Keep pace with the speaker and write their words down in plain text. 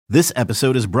This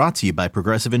episode is brought to you by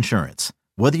Progressive Insurance.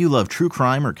 Whether you love true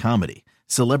crime or comedy,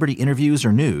 celebrity interviews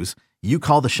or news, you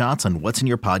call the shots on what's in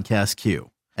your podcast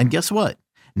queue. And guess what?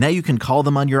 Now you can call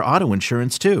them on your auto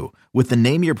insurance too with the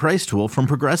Name Your Price tool from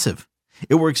Progressive.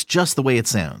 It works just the way it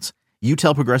sounds. You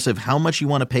tell Progressive how much you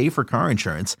want to pay for car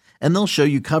insurance, and they'll show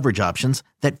you coverage options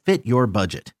that fit your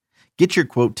budget. Get your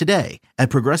quote today at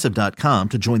Progressive.com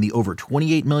to join the over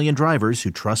 28 million drivers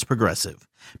who trust Progressive.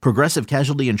 Progressive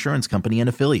Casualty Insurance Company and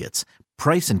Affiliates.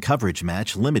 Price and coverage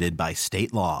match limited by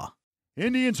state law.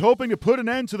 Indians hoping to put an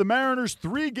end to the Mariners'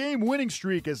 3-game winning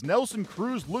streak as Nelson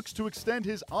Cruz looks to extend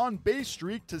his on-base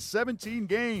streak to 17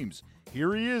 games.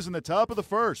 Here he is in the top of the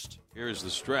first. Here's the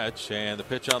stretch, and the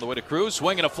pitch on the way to Cruz,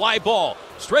 swinging a fly ball.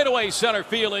 Straight away center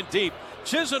field and deep.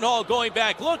 Chisenhall going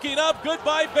back, looking up,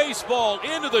 goodbye baseball,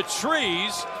 into the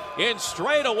trees, in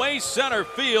straightaway center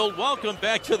field. Welcome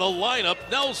back to the lineup,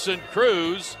 Nelson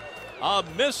Cruz. A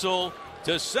missile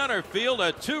to center field,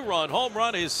 a 2-run home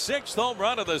run, his 6th home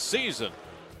run of the season.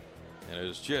 And it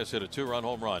has just hit a 2-run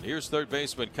home run. Here's third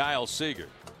baseman Kyle Seager.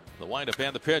 The windup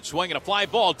and the pitch, swinging a fly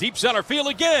ball, deep center field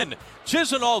again.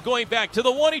 Chisenhall going back to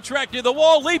the one, he tracked near the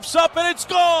wall, leaps up, and it's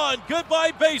gone.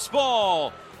 Goodbye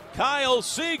baseball. Kyle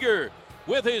Seager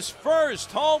with his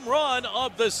first home run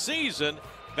of the season.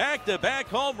 Back-to-back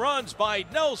home runs by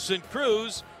Nelson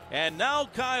Cruz. And now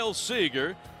Kyle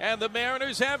Seager and the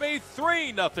Mariners have a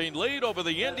 3-0 lead over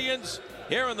the Indians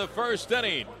here in the first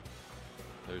inning.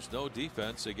 There's no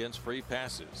defense against free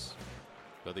passes.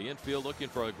 But the infield looking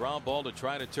for a ground ball to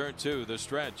try to turn to the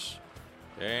stretch.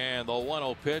 And the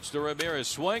 1-0 pitch to Ramirez.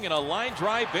 Swing and a line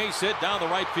drive base hit down the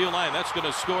right field line. That's going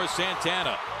to score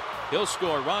Santana. He'll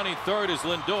score. Rounding third is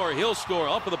Lindor. He'll score.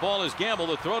 Up with the ball is Gamble.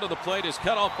 The throw to the plate is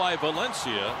cut off by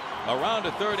Valencia. Around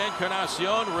to third,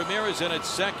 Encarnacion. Ramirez in at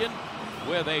second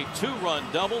with a 2-run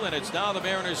double. And it's now the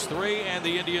Mariners 3 and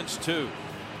the Indians 2.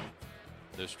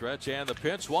 The stretch and the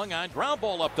pitch swung on. Ground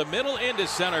ball up the middle into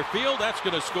center field. That's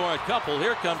going to score a couple.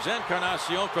 Here comes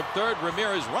Encarnacion from third.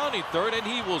 Ramirez rounding third, and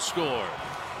he will score.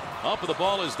 Up with the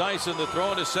ball is Dyson. The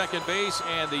throw into second base,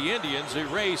 and the Indians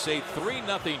erase a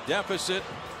 3-0 deficit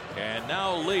and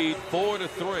now lead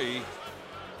 4-3.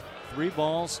 3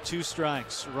 balls, 2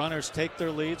 strikes. Runners take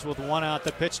their leads with 1 out.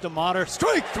 The pitch to Motter.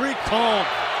 Strike 3 called.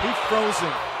 He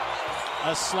frozen.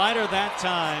 A slider that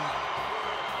time.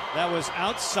 That was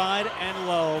outside and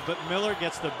low, but Miller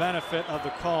gets the benefit of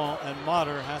the call, and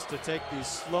Motter has to take the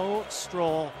slow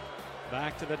stroll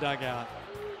back to the dugout.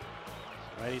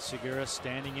 Righty Segura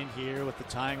standing in here with the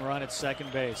tying run at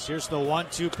second base. Here's the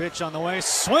 1-2 pitch on the way.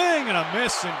 Swing and a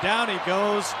miss, and down he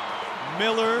goes.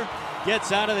 Miller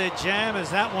gets out of the jam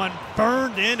as that one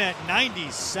burned in at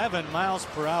 97 miles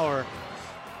per hour.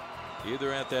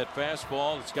 Either at that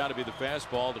fastball, it's got to be the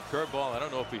fastball, the curveball. I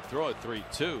don't know if he'd throw it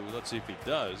 3-2. Let's see if he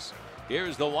does.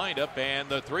 Here's the windup and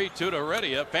the 3-2 to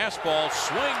Heredia. Fastball,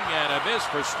 swing and a miss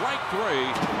for strike 3,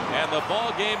 and the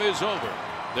ball game is over.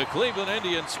 The Cleveland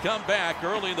Indians come back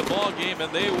early in the ball game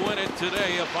and they win it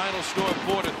today. A final score of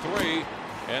 4-3,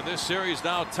 and this series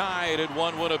now tied at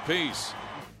 1 win apiece.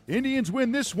 Indians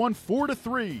win this one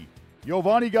 4-3.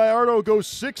 Giovanni Gallardo goes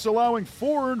 6, allowing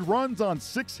 4 earned runs on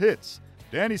 6 hits.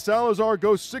 Danny Salazar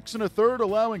goes 6 1/3,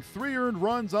 allowing 3 earned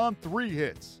runs on 3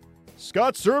 hits.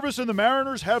 Scott Servais and the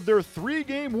Mariners have their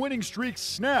 3-game winning streak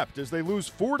snapped as they lose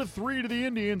 4-3 to the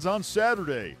Indians on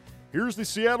Saturday. Here's the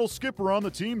Seattle skipper on the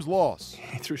team's loss.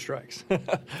 He threw strikes.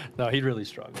 No, he really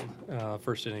struggled.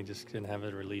 First inning just didn't have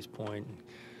a release point.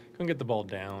 Couldn't get the ball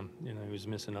down. He was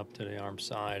missing up to the arm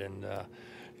side and,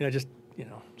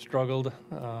 struggled.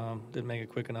 Didn't make a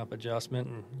quick enough adjustment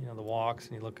and, the walks,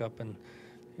 and you look up and,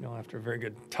 after a very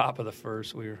good top of the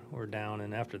first, we were down,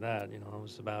 and after that, it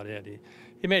was about it.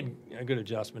 He made a good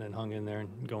adjustment and hung in there,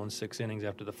 and going 6 innings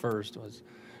after the first was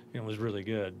really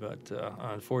good. But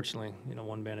unfortunately,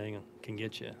 one bad inning can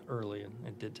get you early, and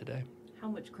it did today. How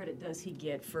much credit does he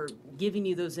get for giving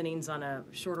you those innings on a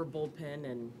shorter bullpen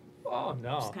and? Oh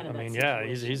no! Kind of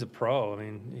he's a pro.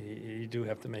 You do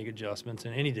have to make adjustments,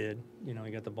 and he did.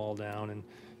 He got the ball down and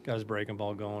got his breaking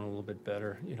ball going a little bit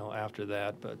better. After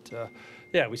that, but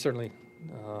we certainly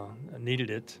needed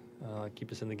it,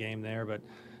 keep us in the game there. But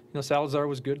Salazar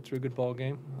was good, threw a good ball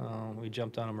game. We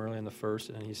jumped on him early in the first,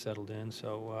 and he settled in.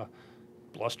 So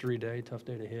blustery day, tough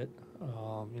day to hit.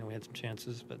 We had some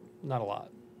chances, but not a lot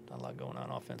going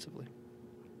on offensively.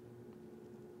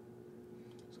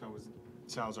 Scott, was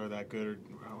Salazar that good,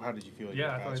 or how did you feel? He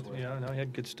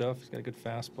had good stuff. He's got a good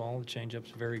fastball. The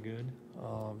changeup's very good.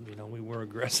 We were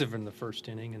aggressive in the first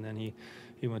inning, and then he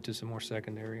went to some more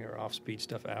secondary or off-speed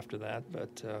stuff after that.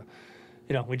 But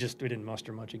we didn't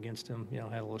muster much against him. Had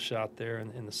a little shot there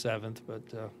in the 7th, but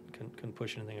couldn't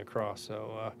push anything across.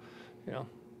 So,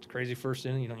 it's crazy first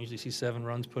inning. You don't usually see 7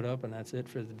 runs put up, and that's it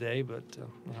for the day. But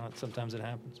sometimes it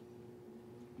happens.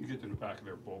 You get to the back of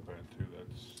their bullpen too.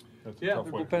 That's a yeah. tough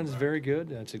Their way to bullpen is come back. very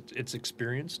good. It's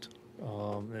experienced.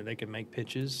 They can make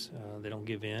pitches. They don't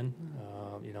give in.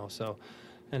 So.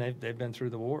 And they've been through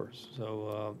the wars.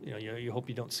 So, you hope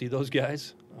you don't see those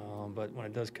guys. But when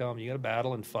it does come, you got to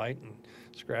battle and fight and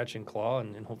scratch and claw,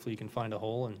 and hopefully you can find a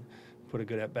hole and put a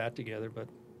good at-bat together. But,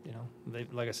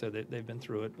 like I said, they've been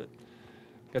through it. But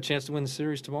got a chance to win the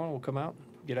series tomorrow. We'll come out,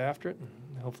 get after it,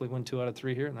 and hopefully win 2 out of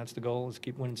 3 here. And that's the goal, is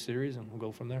keep winning series, and we'll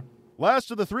go from there.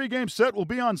 Last of the 3-game set will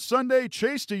be on Sunday.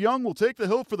 Chase DeYoung will take the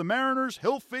hill for the Mariners.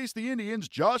 He'll face the Indians'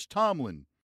 Josh Tomlin.